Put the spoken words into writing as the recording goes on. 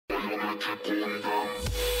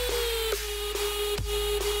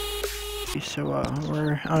So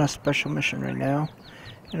we're on a special mission right now,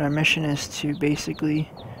 and our mission is to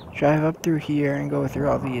basically drive up through here and go through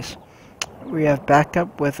all these. We have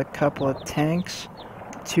backup with a couple of tanks,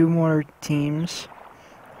 2 more teams,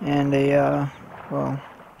 and a well,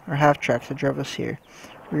 our half tracks that drove us here.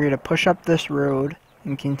 We're going to push up this road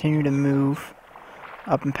and continue to move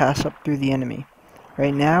up and pass up through the enemy.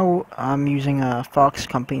 Right now I'm using a Fox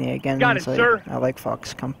Company again. Got it, sir. I like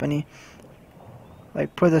Fox Company.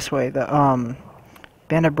 Like, put it this way, the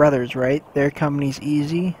Band of Brothers, right? Their company's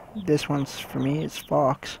easy. This one's, for me, it's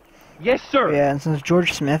Fox. Yes, sir. Yeah, and since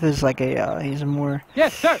George Smith is like a, he's a more...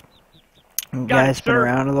 Yes, sir. Guy's been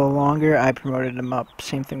around a little longer, I promoted him up.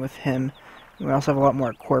 Same thing with him. We also have a lot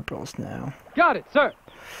more corporals now. Got it, sir.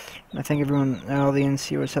 I think everyone, all the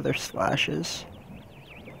NCOs have their slashes.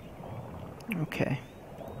 Okay.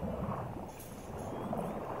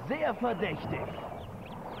 Sehr verdächtig.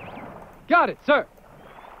 Got it, sir.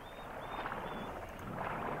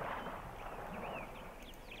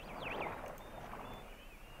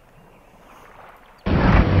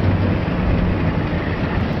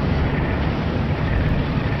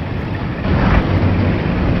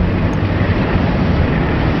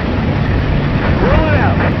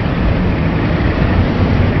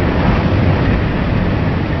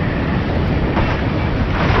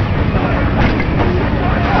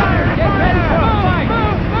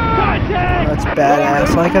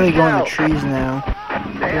 Badass. I like how they go in the trees now.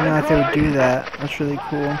 I didn't know if they would do that. That's really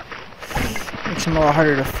cool. Makes them a lot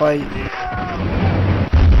harder to fight.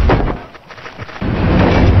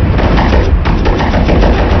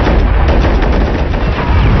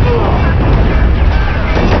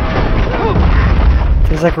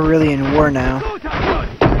 Feels like we're really in war now.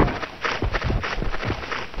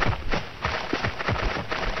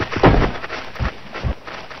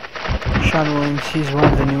 Sean Williams, he's one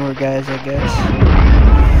of the newer guys, I guess.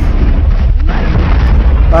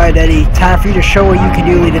 Alright, Eddie, time for you to show what you can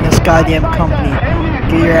do leading this goddamn company.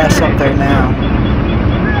 Get your ass up there now.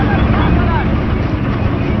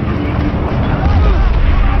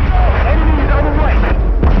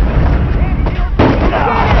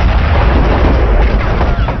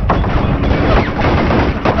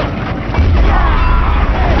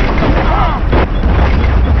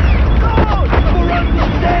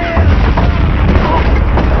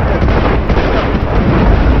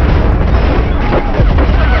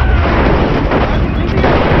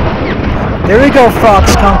 There we go,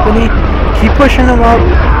 Fox Company. Keep pushing them up.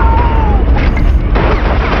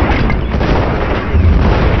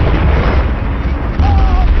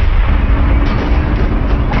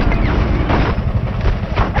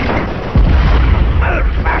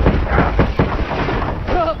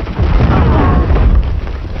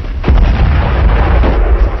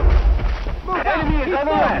 Enemy is on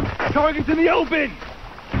the left. Target's in the open.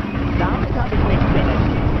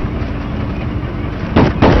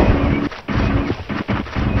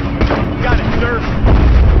 Got it, sir.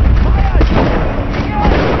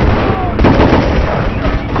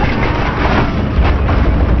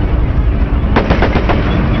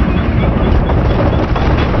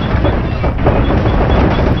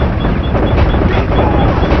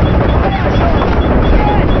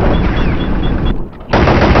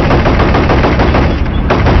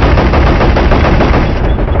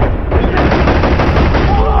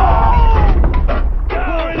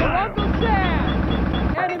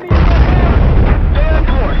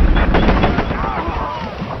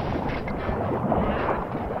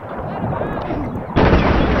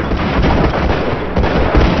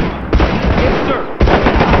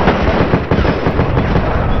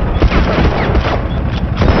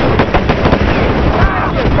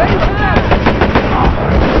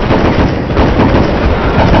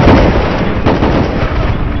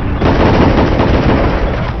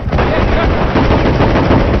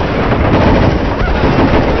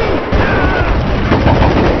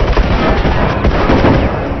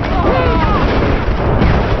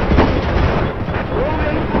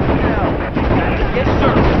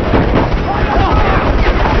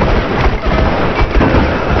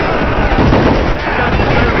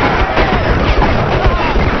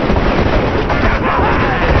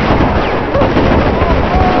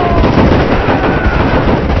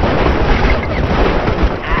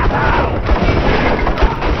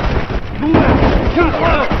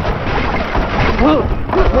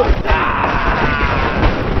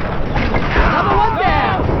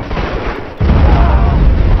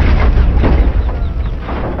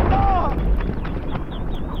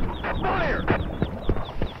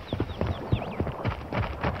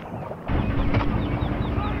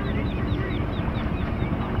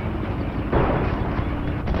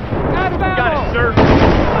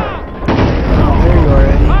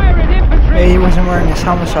 wearing his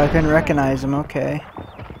helmet so I couldn't recognize him. Okay.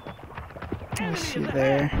 Let me see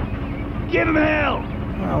there. Give him hell!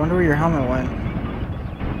 Oh, I wonder where your helmet went.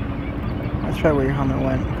 That's probably where your helmet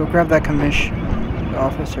went. Go grab that commission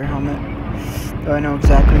officer helmet. Though I know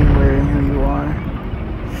exactly where and who you are.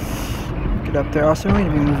 Get up there. Also, we need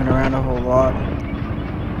to be moving around a whole lot.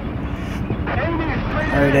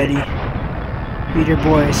 Alright, Eddie. Lead your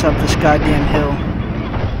boys up this goddamn hill.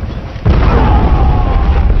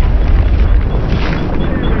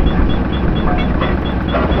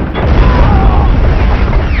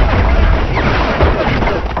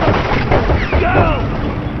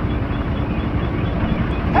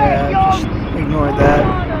 Ignore that.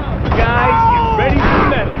 Guys, get ready for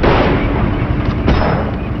metal.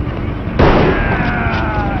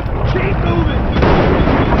 Keep moving.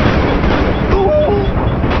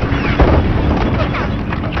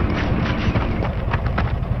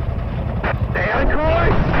 Stay on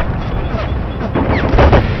course.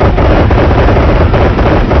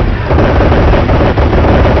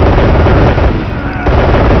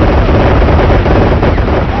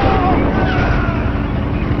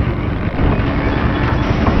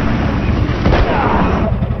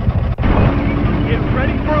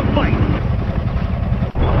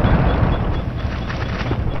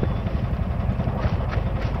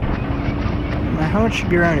 My helmet should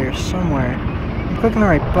be around here somewhere. I'm clicking the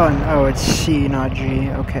right button. Oh, it's C, not G.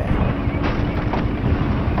 Okay.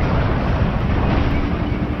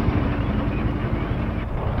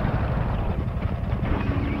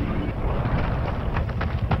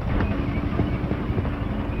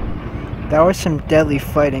 That was some deadly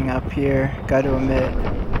fighting up here, gotta admit.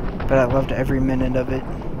 But I loved every minute of it.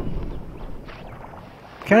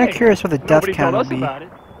 Kinda curious what the death count will be.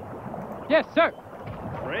 Yes, sir.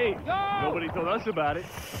 Great. Nobody told us about it.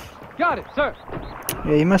 Got it, sir.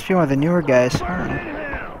 Yeah, you must be one of the newer guys. Huh?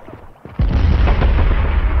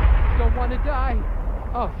 Don't want to die.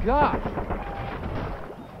 Oh, God.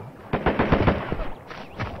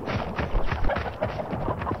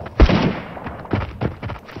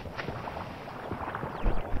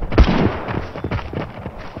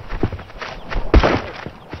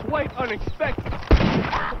 Quite unexpected.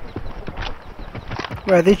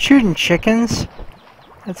 Wait, are they shooting chickens?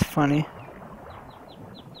 That's funny.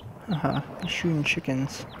 They're shooting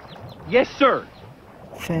chickens. Yes, sir.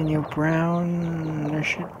 Nathaniel Brown, there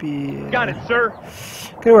should be... Got it, sir.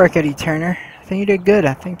 Good work, Eddie Turner. I think you did good.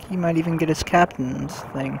 I think he might even get his captain's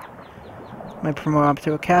thing. Might promote up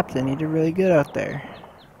to a captain. He did really good out there.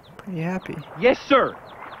 Pretty happy. Yes, sir.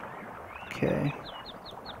 Okay.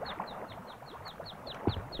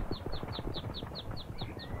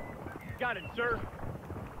 Got it, sir.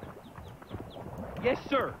 Yes,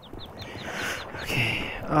 sir.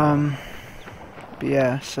 Okay, but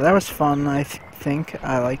yeah, so that was fun, I think.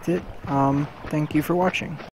 I liked it. Thank you for watching.